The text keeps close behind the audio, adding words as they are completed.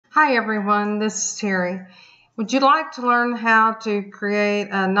Hi everyone, this is Terry. Would you like to learn how to create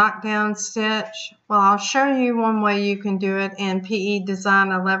a knockdown stitch? Well, I'll show you one way you can do it in PE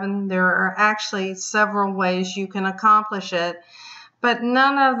Design 11. There are actually several ways you can accomplish it, but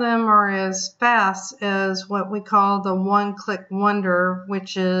none of them are as fast as what we call the one-click wonder,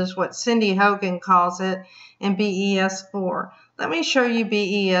 which is what Cindy Hogan calls it in BES4. Let me show you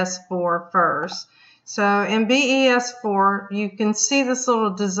BES4 first. So in BES4, you can see this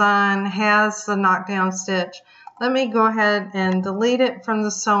little design has the knockdown stitch. Let me go ahead and delete it from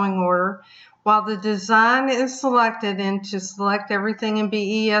the sewing order. While the design is selected, and to select everything in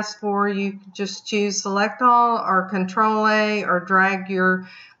BES4, you just choose Select All or Control A or drag your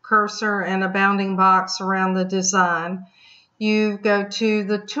cursor and a bounding box around the design. You go to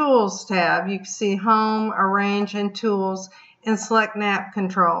the Tools tab. You can see Home, Arrange, and Tools, and select Nap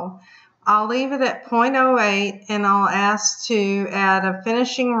Control. I'll leave it at 0.08 and I'll ask to add a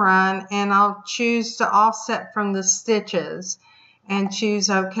finishing run, and I'll choose to offset from the stitches and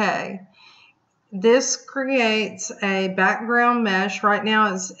choose OK. This creates a background mesh. Right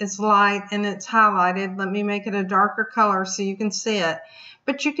now it's light and it's highlighted. Let me make it a darker color so you can see it.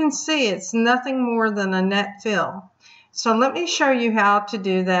 But you can see it's nothing more than a net fill. So let me show you how to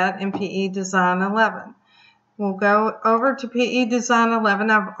do that in PE Design 11. We'll go over to PE Design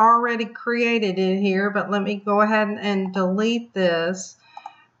 11. I've already created it here, but let me go ahead and delete this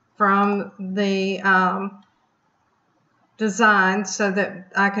from the design so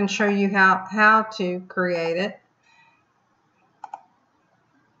that I can show you how to create it.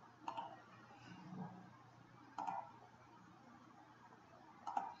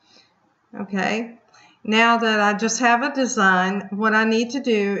 Okay. Now that I just have a design, what I need to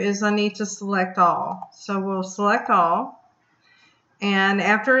do is I need to select all. So we'll select all, and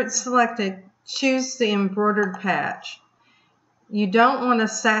after it's selected, choose the embroidered patch. You don't want a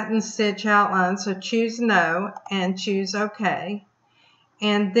satin stitch outline, so choose no and choose OK.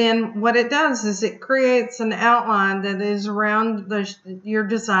 And then what it does is it creates an outline that is around your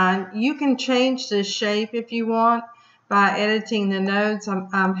design. You can change the shape if you want by editing the nodes.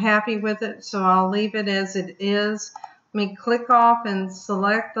 I'm happy with it, so I'll leave it as it is. Let me click off and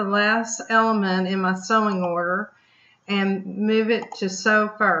select the last element in my sewing order and move it to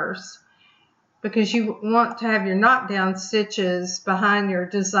sew first, because you want to have your knockdown stitches behind your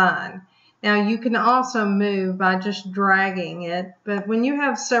design. Now you can also move by just dragging it, but when you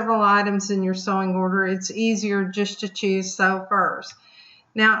have several items in your sewing order, it's easier just to choose sew first.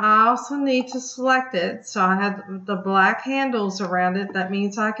 Now I also need to select it, so I have the black handles around it. That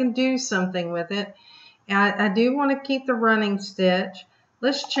means I can do something with it. I do want to keep the running stitch.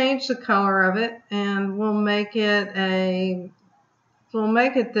 Let's change the color of it, and we'll make it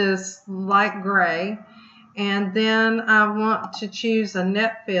this light gray. And then I want to choose a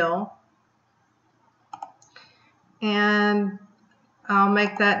net fill, and I'll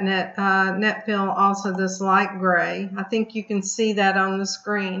make that net fill also this light gray. I think you can see that on the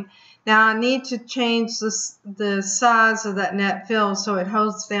screen. Now I need to change the size of that net fill so it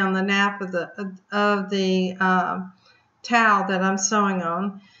holds down the nap of the towel that I'm sewing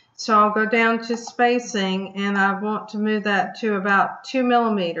on. So I'll go down to spacing, and I want to move that to about 2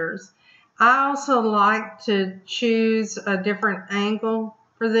 millimeters. I also like to choose a different angle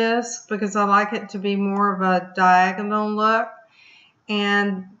for this because I like it to be more of a diagonal look.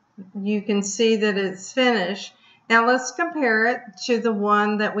 And you can see that it's finished. Now let's compare it to the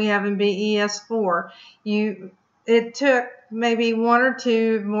one that we have in BES4. It took maybe one or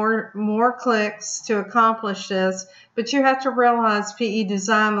two more clicks to accomplish this, but you have to realize PE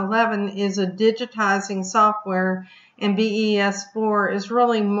Design 11 is a digitizing software, and BES4 is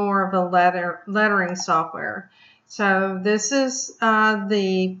really more of a lettering software. So this is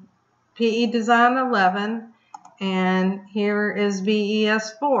the PE Design 11. And here is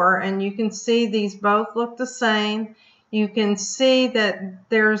BES4, and you can see these both look the same. You can see that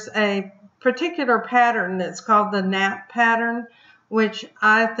there's a particular pattern that's called the nap pattern, which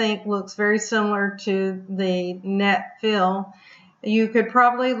I think looks very similar to the net fill. You could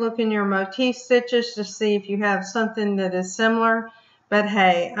probably look in your motif stitches to see if you have something that is similar, but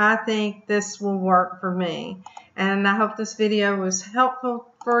hey, I think this will work for me. And I hope this video was helpful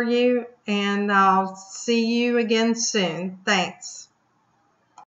for you, and I'll see you again soon. Thanks.